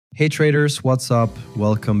Hey traders, what's up?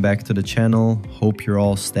 Welcome back to the channel. Hope you're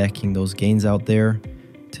all stacking those gains out there.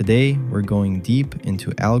 Today, we're going deep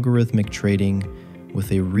into algorithmic trading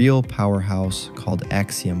with a real powerhouse called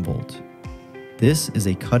AxiomBolt. This is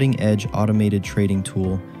a cutting-edge automated trading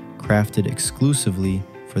tool crafted exclusively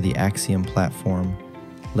for the Axiom platform,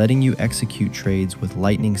 letting you execute trades with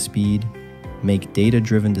lightning speed, make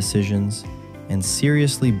data-driven decisions, and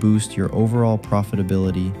seriously boost your overall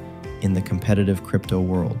profitability in the competitive crypto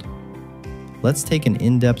world. Let's take an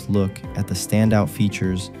in-depth look at the standout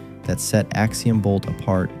features that set AxiomBolt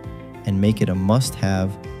apart and make it a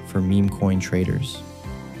must-have for Memecoin traders.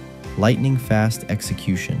 Lightning-fast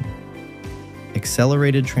execution.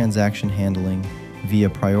 Accelerated transaction handling via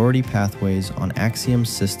priority pathways on Axiom's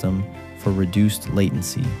system for reduced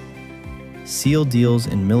latency. Seal deals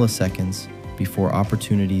in milliseconds before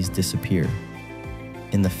opportunities disappear.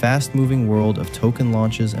 In the fast-moving world of token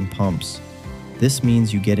launches and pumps, this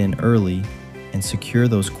means you get in early and secure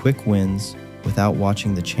those quick wins without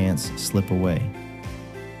watching the chance slip away.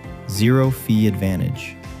 Zero-fee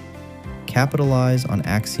advantage. Capitalize on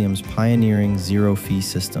Axiom's pioneering zero-fee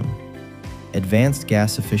system. Advanced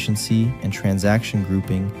gas efficiency and transaction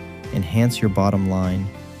grouping enhance your bottom line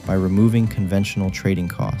by removing conventional trading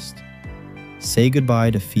cost. Say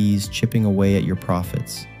goodbye to fees chipping away at your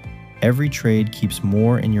profits. Every trade keeps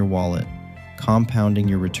more in your wallet, compounding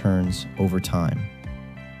your returns over time.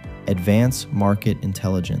 Advance market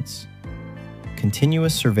intelligence.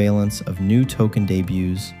 Continuous surveillance of new token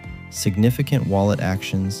debuts, significant wallet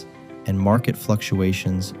actions, and market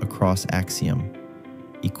fluctuations across Axiom,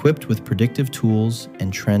 equipped with predictive tools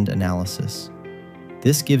and trend analysis.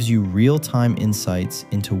 This gives you real-time insights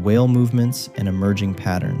into whale movements and emerging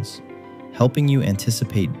patterns, helping you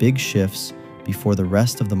anticipate big shifts before the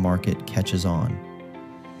rest of the market catches on.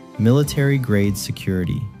 Military-grade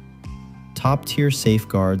security. Top-tier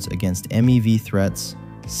safeguards against MEV threats,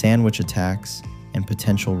 sandwich attacks, and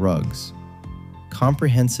potential rugs.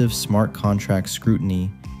 Comprehensive smart contract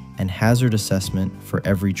scrutiny and hazard assessment for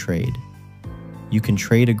every trade. You can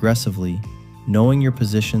trade aggressively, knowing your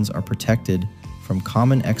positions are protected from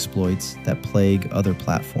common exploits that plague other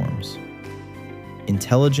platforms.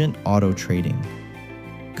 Intelligent auto trading.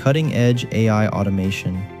 Cutting-edge AI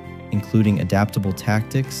automation, including adaptable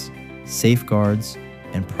tactics, safeguards,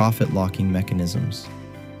 and profit-locking mechanisms.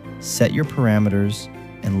 Set your parameters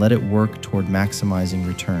and let it work toward maximizing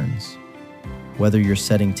returns. Whether you're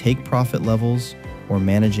setting take-profit levels or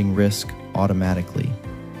managing risk automatically,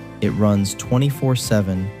 it runs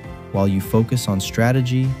 24/7 while you focus on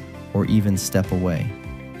strategy or even step away.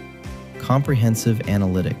 Comprehensive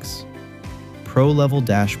analytics. Pro-level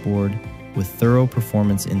dashboard with thorough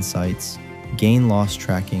performance insights, gain-loss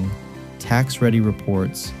tracking, tax-ready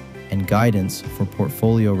reports, and guidance for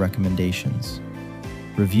portfolio recommendations.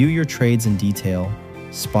 Review your trades in detail,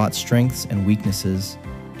 spot strengths and weaknesses,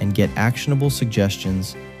 and get actionable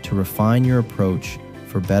suggestions to refine your approach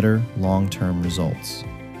for better long-term results.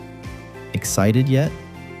 Excited yet?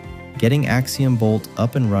 Getting AxiomBolt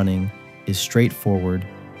up and running is straightforward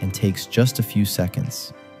and takes just a few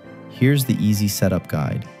seconds. Here's the easy setup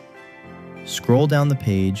guide. Scroll down the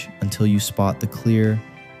page until you spot the clear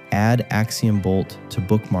Add AxiomBolt to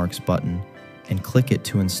Bookmarks button and click it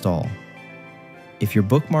to install. If your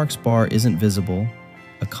bookmarks bar isn't visible,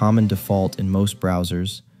 a common default in most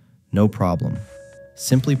browsers, no problem.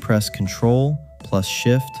 Simply press Ctrl plus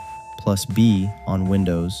Shift plus B on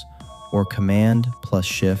Windows or Command plus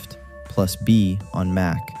Shift plus B on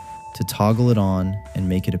Mac to toggle it on and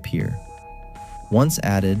make it appear. Once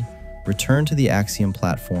added, return to the Axiom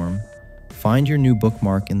platform, find your new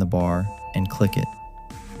bookmark in the bar, and click it.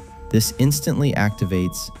 This instantly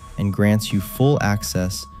activates and grants you full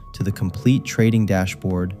access to the complete trading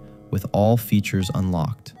dashboard with all features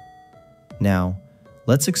unlocked. Now,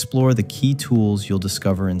 let's explore the key tools you'll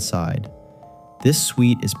discover inside. This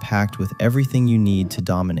suite is packed with everything you need to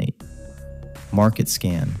dominate. Market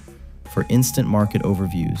Scan for instant market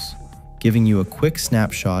overviews, giving you a quick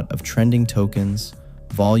snapshot of trending tokens,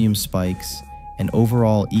 volume spikes, and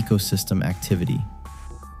overall ecosystem activity.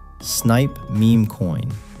 Snipe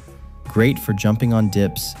Memecoin, great for jumping on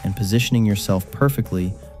dips and positioning yourself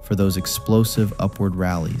perfectly for those explosive upward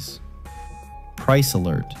rallies. Price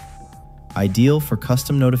Alert, ideal for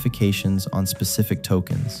custom notifications on specific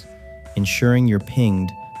tokens, ensuring you're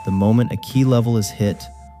pinged the moment a key level is hit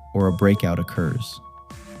or a breakout occurs.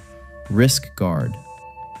 Risk Guard,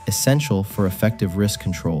 essential for effective risk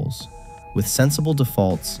controls, with sensible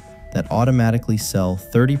defaults that automatically sell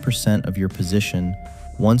 30% of your position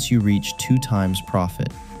once you reach 2 times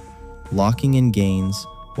profit, locking in gains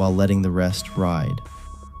while letting the rest ride.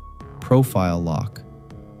 Profile Lock,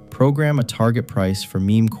 Program a target price for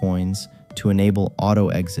meme coins to enable auto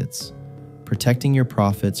exits, protecting your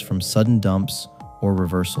profits from sudden dumps or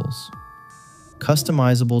reversals.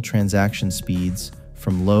 Customizable transaction speeds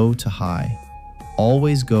from low to high.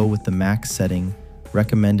 Always go with the max setting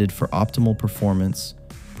recommended for optimal performance,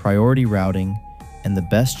 priority routing, and the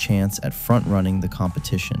best chance at front-running the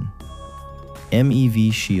competition.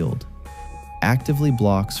 MEV Shield actively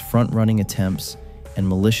blocks front-running attempts and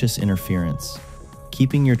malicious interference,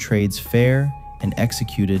 keeping your trades fair and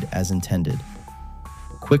executed as intended.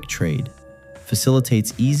 Quick Trade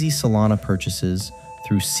facilitates easy Solana purchases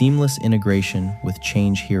through seamless integration with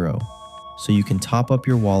Change Hero, so you can top up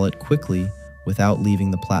your wallet quickly without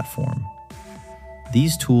leaving the platform.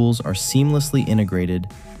 These tools are seamlessly integrated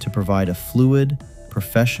to provide a fluid,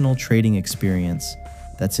 professional trading experience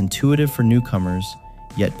that's intuitive for newcomers,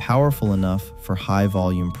 yet powerful enough for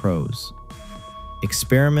high-volume pros.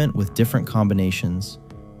 Experiment with different combinations,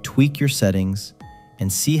 tweak your settings,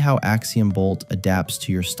 and see how AxiomBolt adapts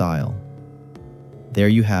to your style. There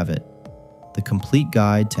you have it, the complete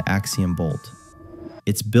guide to AxiomBolt.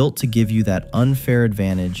 It's built to give you that unfair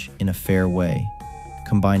advantage in a fair way,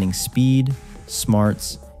 combining speed,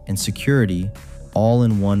 smarts, and security all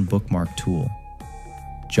in one bookmark tool.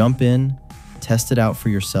 Jump in, test it out for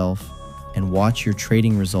yourself, and watch your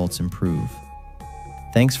trading results improve.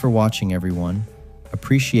 Thanks for watching, everyone.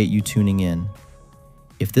 Appreciate you tuning in.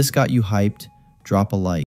 If this got you hyped, drop a like.